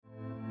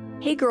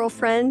Hey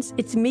girlfriends,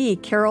 it's me,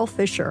 Carol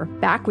Fisher,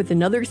 back with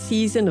another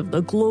season of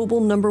the global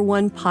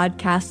 #1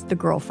 podcast, The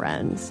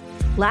Girlfriends.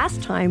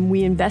 Last time,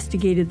 we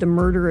investigated the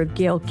murder of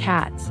Gail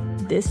Katz.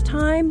 This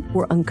time,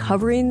 we're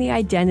uncovering the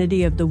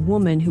identity of the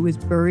woman who was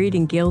buried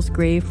in Gail's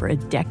grave for a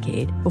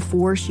decade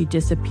before she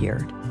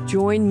disappeared.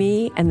 Join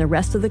me and the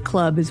rest of the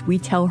club as we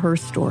tell her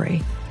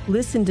story.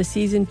 Listen to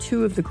Season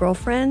 2 of The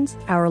Girlfriends,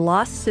 Our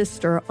Lost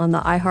Sister on the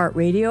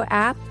iHeartRadio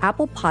app,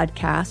 Apple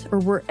Podcasts, or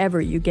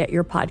wherever you get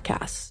your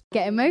podcasts.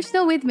 Get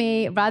emotional with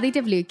me, Radhi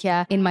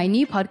Devlukia, in my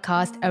new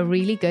podcast, A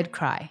Really Good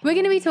Cry. We're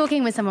going to be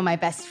talking with some of my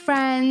best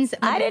friends.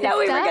 I didn't know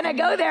we were going to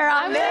go there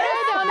on this.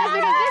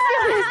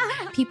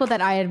 People that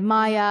I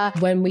admire.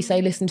 When we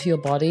say listen to your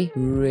body,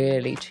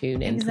 really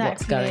tune into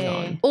what's going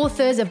on.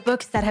 Authors of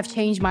books that have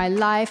changed my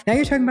life. Now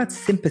you're talking about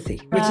sympathy,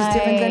 which is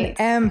different than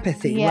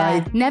empathy,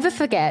 right? Never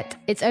forget,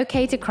 it's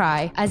okay to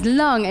cry as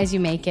long as you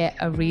make it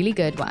a really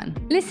good one.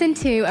 Listen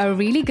to A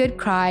Really Good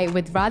Cry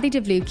with Radhi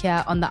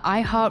Devlukia on the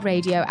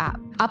iHeartRadio app,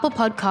 Apple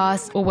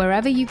Podcasts, or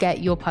wherever you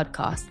get your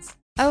podcasts.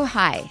 Oh,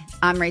 hi,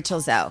 I'm Rachel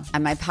Zoe,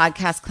 and my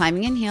podcast,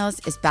 Climbing in Heels,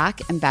 is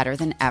back and better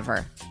than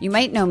ever. You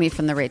might know me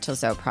from the Rachel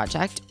Zoe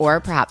Project, or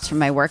perhaps from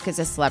my work as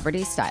a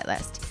celebrity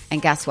stylist.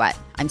 And guess what?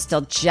 I'm still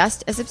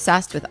just as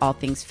obsessed with all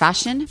things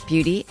fashion,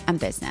 beauty,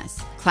 and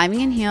business. Climbing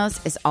in Heels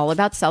is all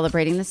about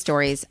celebrating the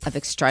stories of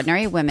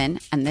extraordinary women,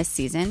 and this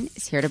season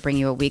is here to bring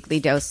you a weekly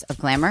dose of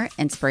glamour,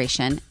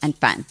 inspiration, and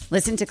fun.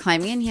 Listen to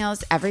Climbing in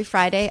Heels every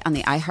Friday on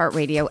the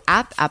iHeartRadio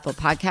app, Apple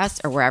Podcasts,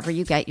 or wherever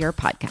you get your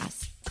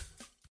podcasts.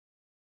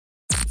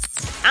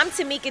 I'm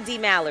Tamika D.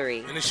 Mallory.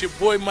 And it's your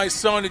boy, my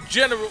son, the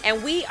General.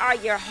 And we are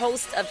your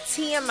hosts of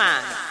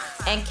TMI.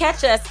 And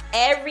catch us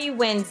every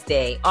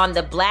Wednesday on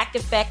the Black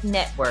Effect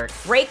Network,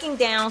 breaking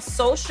down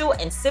social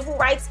and civil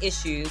rights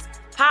issues,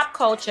 pop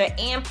culture,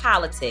 and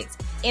politics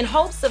in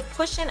hopes of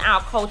pushing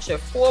our culture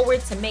forward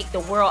to make the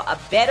world a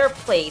better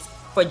place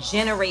for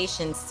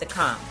generations to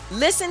come.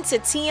 Listen to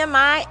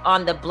TMI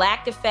on the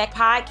Black Effect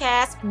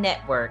Podcast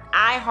Network,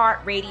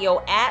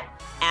 iHeartRadio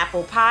app,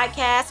 Apple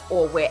Podcasts,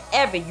 or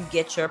wherever you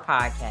get your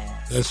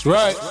podcasts. That's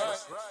right.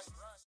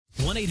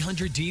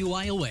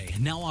 1-800-DUIOA,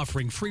 now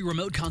offering free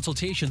remote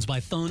consultations by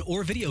phone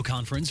or video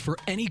conference for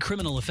any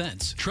criminal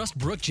offense. Trust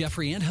Brooke,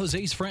 Jeffrey, and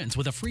Jose's friends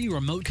with a free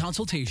remote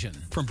consultation.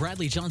 From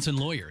Bradley Johnson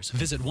Lawyers,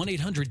 visit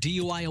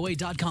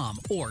 1-800-DUIOA.com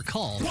or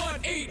call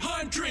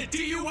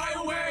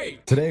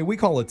 1-800-DUIOA. Today, we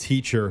call a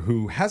teacher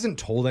who hasn't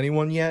told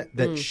anyone yet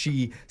that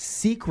she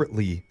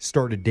secretly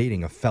started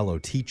dating a fellow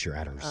teacher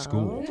at her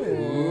school.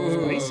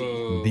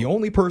 The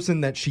only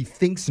person that she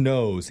thinks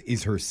knows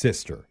is her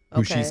sister,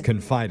 who she's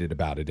confided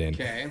about it in.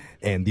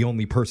 And the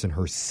only person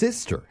her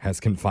sister has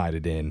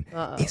confided in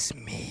is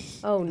me.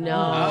 Oh,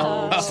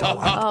 no. So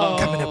I'm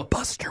coming to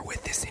bust her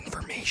with this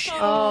information.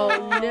 Oh,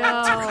 no.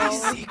 It's a really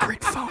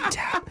secret phone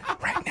tap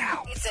right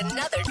now. It's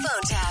another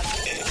phone tap.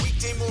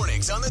 Weekday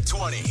mornings on the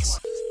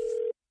 20s.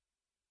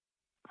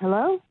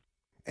 Hello?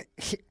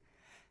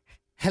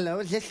 Hello,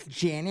 is this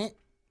Janet?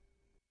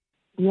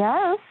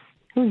 Yes.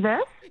 Who's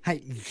this?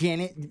 Hi,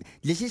 Janet.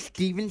 This is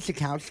Steven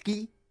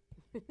Sikowski.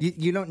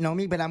 You don't know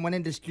me, but I'm one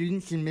of the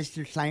students in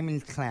Mr.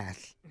 Simon's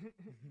class.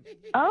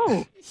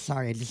 Oh.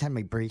 Sorry, I just had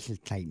my braces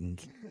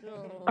tightened.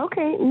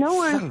 Okay, no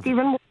worries,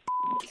 Steven.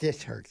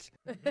 This hurts.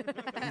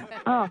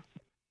 Oh.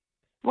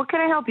 What can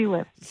I help you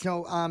with?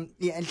 So,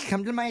 it's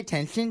come to my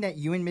attention that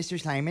you and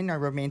Mr. Simon are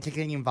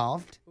romantically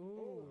involved.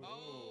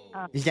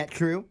 Is that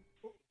true?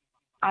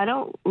 I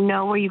don't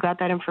know where you got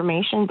that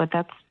information, but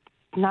that's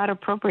not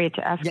appropriate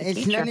to ask a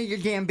it's teacher. none of your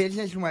damn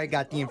business where I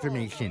got the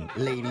information,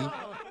 lady.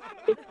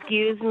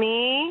 Excuse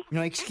me?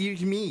 No,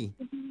 excuse me.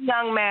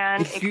 Young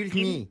man. Excuse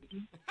me.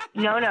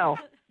 No.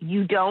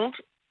 You don't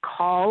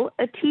call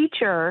a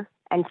teacher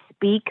and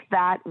speak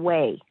that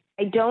way.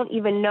 I don't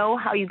even know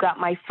how you got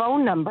my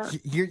phone number.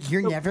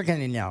 You're never going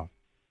to know.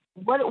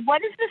 What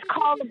is this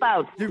call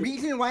about? The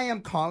reason why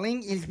I'm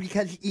calling is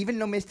because even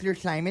though Mr.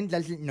 Simon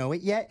doesn't know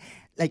it yet,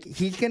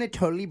 he's going to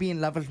totally be in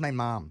love with my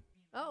mom.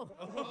 Oh.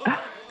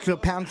 So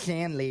pound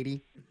sand,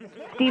 lady.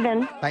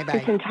 Steven, bye-bye.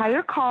 This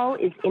entire call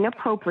is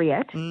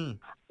inappropriate.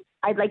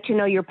 I'd like to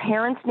know your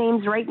parents'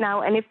 names right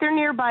now, and if they're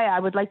nearby, I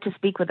would like to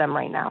speak with them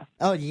right now.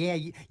 Oh, yeah,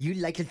 you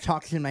like to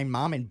talk to my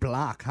mom and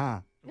block,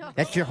 huh?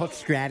 That's your whole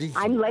strategy.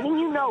 I'm letting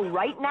you know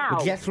right now.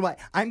 Well, guess what?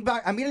 I'm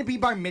going to be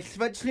bar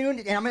mitzvahed soon,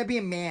 and I'm going to be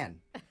a man.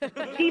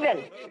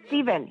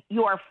 Steven,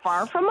 you are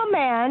far from a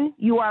man.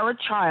 You are a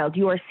child.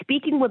 You are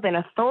speaking with an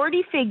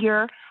authority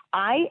figure.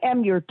 I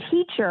am your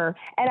teacher,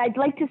 and I'd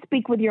like to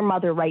speak with your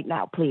mother right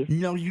now, please.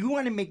 No, you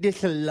want to make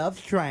this a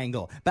love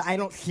triangle, but I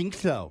don't think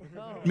so.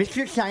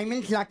 Mr.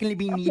 Simon's not going to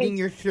be needing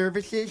your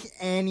services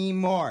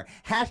anymore.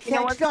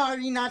 Hashtag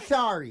sorry, not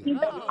sorry.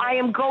 I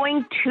am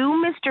going to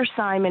Mr.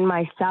 Simon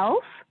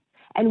myself,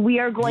 and we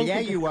are going to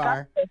discuss you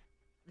are. this.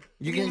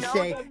 You're going to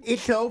say,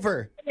 it's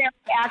over.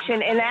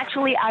 Action, and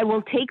actually, I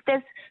will take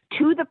this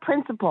to the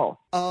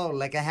principal. Oh,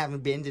 like I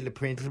haven't been to the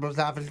principal's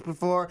office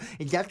before?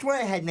 And that's where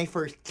I had my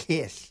first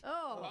kiss.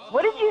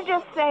 What did you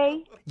just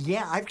say?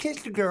 Yeah, I've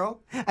kissed a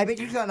girl. I bet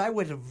you thought I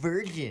was a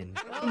virgin.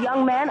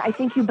 Young man, I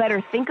think you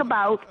better think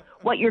about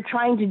what you're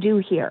trying to do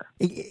here.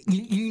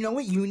 You know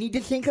what you need to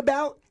think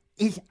about?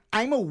 Is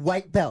I'm a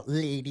white belt,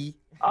 lady.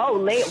 Oh,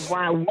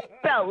 wow,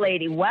 white belt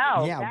lady.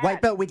 Wow. Yeah,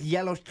 white belt with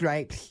yellow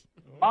stripes.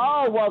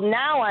 Oh, well,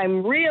 now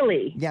I'm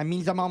really. Yeah, it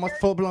means I'm almost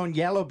full-blown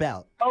yellow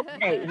belt.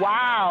 Okay,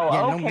 wow.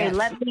 Yeah, okay, no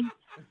let me.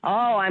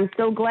 Oh, I'm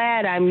so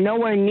glad I'm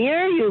nowhere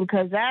near you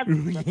because that's.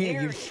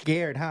 Yeah, you're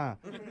scared, huh?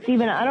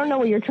 Steven, I don't know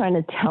what you're trying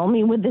to tell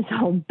me with this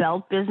whole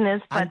belt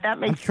business, but that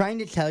makes. I'm trying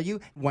to tell you,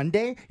 one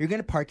day you're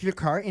going to park your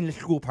car in the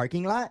school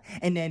parking lot,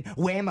 and then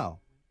whammo.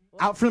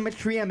 Out from a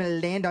tree, I'm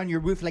going to land on your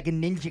roof like a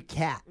ninja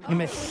cat. I'm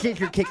going to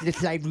scissor kick the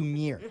side room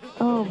mirror.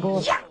 Oh,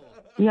 boy. Yeah.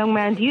 Young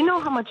man, do you know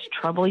how much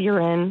trouble you're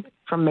in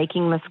from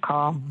making this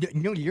call?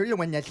 No, you're the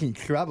one that's in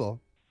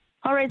trouble.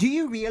 All right. Do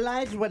you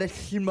realize what a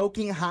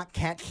smoking hot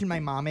catch my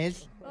mom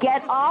is?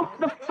 Get off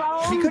the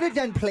phone. She could have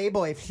done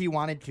Playboy if she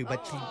wanted to,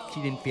 but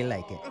she didn't feel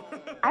like it.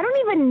 I don't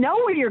even know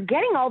where you're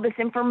getting all this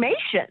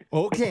information.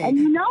 Okay. And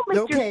you know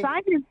Mr.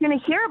 Simon is going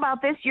to hear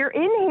about this. You're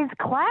in his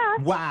class.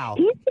 Wow.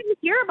 He's going to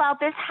hear about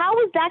this. How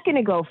is that going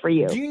to go for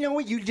you? Do you know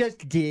what you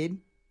just did?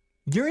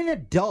 You're an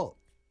adult.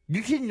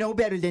 You should know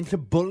better than to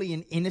bully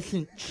an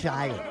innocent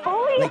child.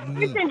 Bully an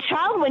innocent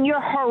child when you're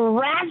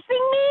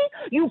harassing me?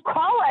 You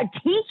call a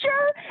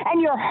teacher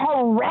and you're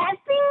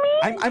harassing me?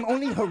 I'm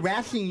only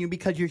harassing you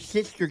because your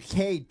sister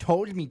Kay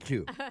told me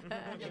to.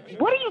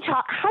 What are you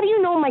talking? How do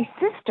you know my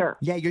sister?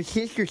 Yeah, your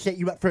sister set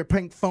you up for a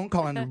prank phone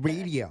call on the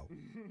radio.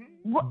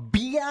 What?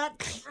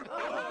 Biatch?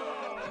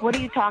 What are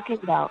you talking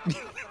about?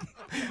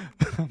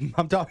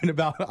 I'm talking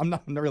about, I'm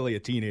not really a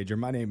teenager.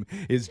 My name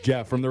is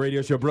Jeff from the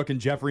radio show Brooke and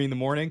Jeffrey in the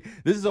Morning.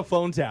 This is a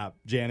phone tap,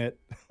 Janet.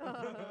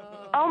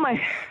 Oh,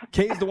 my.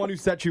 Kay's the one who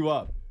set you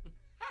up.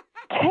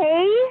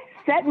 Kay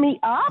set me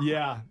up?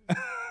 Yeah.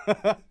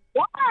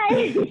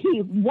 Why?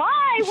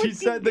 Why? She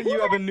said that you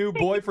have a new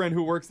boyfriend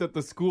who works at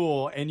the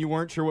school and you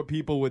weren't sure what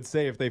people would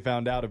say if they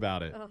found out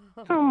about it.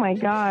 Oh, my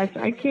gosh.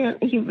 I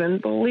can't even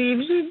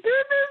believe she did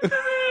this to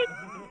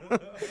me.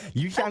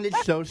 You sounded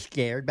so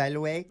scared, by the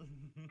way.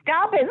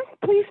 Stop it.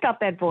 Please stop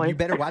that voice. You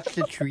better watch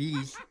the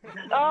trees.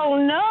 Oh,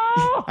 no.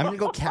 I'm going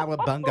to go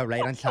cowabunga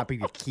right on top of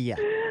your Kia.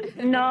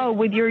 No,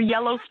 with your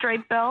yellow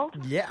striped belt?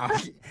 Yeah.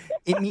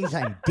 It means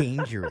I'm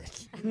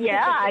dangerous.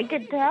 Yeah, I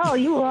could tell.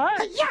 You are.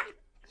 Yeah.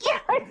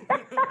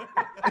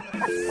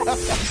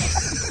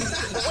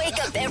 Wake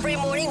up every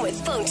morning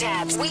with phone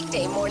taps.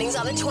 Weekday mornings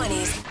on the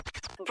 20s.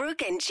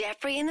 Brooke and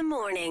Jeffrey in the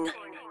Morning.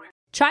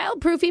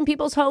 Child-proofing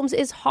people's homes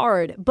is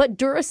hard, but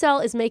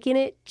Duracell is making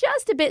it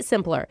just a bit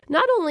simpler.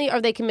 Not only are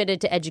they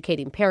committed to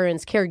educating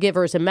parents,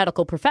 caregivers, and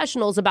medical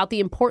professionals about the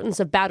importance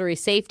of battery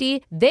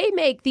safety, they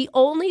make the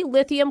only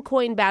lithium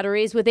coin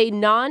batteries with a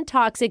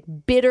non-toxic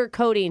bitter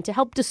coating to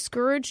help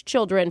discourage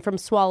children from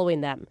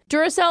swallowing them.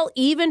 Duracell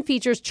even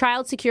features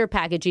child-secure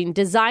packaging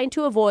designed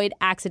to avoid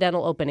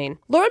accidental opening.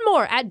 Learn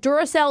more at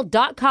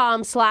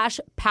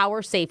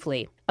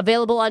Duracell.com/powersafely.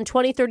 Available on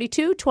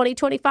 2032,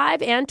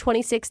 2025, and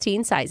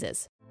 2016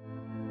 sizes.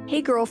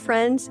 Hey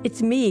girlfriends,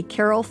 it's me,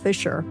 Carol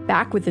Fisher,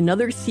 back with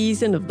another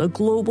season of the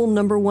global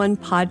 #1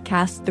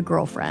 podcast, The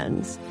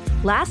Girlfriends.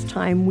 Last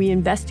time, we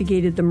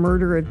investigated the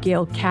murder of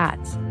Gail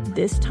Katz.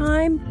 This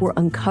time, we're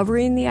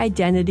uncovering the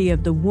identity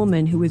of the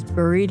woman who was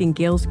buried in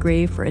Gail's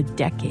grave for a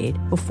decade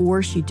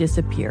before she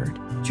disappeared.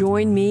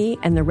 Join me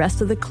and the rest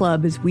of the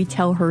club as we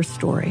tell her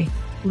story.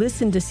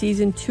 Listen to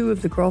Season 2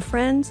 of The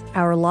Girlfriends,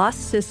 Our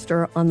Lost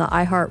Sister on the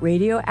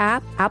iHeartRadio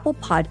app, Apple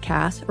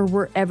Podcasts, or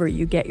wherever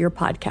you get your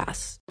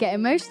podcasts. Get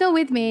emotional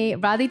with me,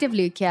 Radhi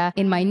Devlukia,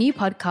 in my new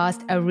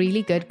podcast, A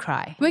Really Good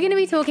Cry. We're going to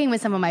be talking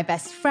with some of my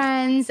best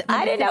friends.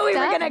 I didn't know we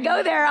were going to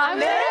go there on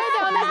this.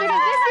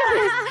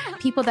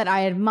 People that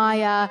I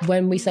admire.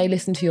 When we say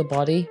listen to your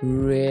body,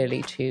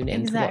 really tune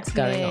into what's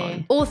going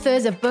on.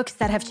 Authors of books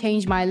that have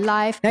changed my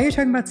life. Now you're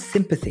talking about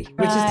sympathy,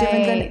 which is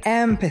different than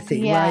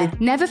empathy,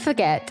 right? Never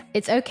forget,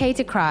 it's okay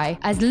to cry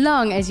as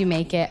long as you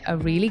make it a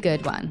really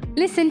good one.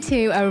 Listen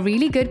to A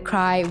Really Good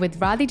Cry with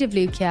Radhi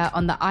Devlukia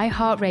on the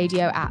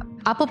iHeartRadio app,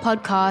 Apple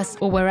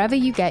Podcasts, or wherever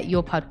you get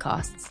your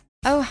podcasts.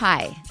 Oh,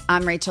 hi,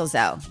 I'm Rachel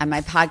Zoe, and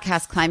my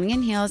podcast, Climbing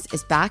in Heels,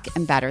 is back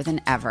and better than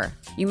ever.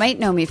 You might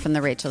know me from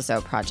the Rachel Zoe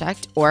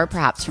Project, or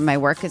perhaps from my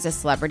work as a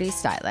celebrity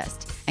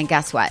stylist. And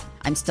guess what?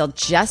 I'm still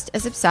just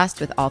as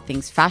obsessed with all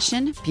things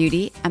fashion,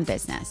 beauty, and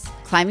business.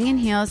 Climbing in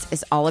Heels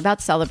is all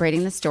about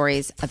celebrating the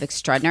stories of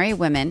extraordinary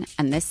women,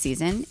 and this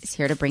season is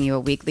here to bring you a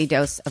weekly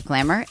dose of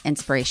glamour,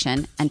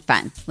 inspiration, and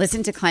fun.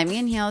 Listen to Climbing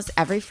in Heels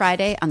every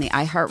Friday on the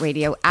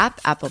iHeartRadio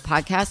app, Apple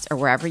Podcasts, or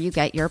wherever you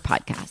get your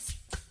podcasts.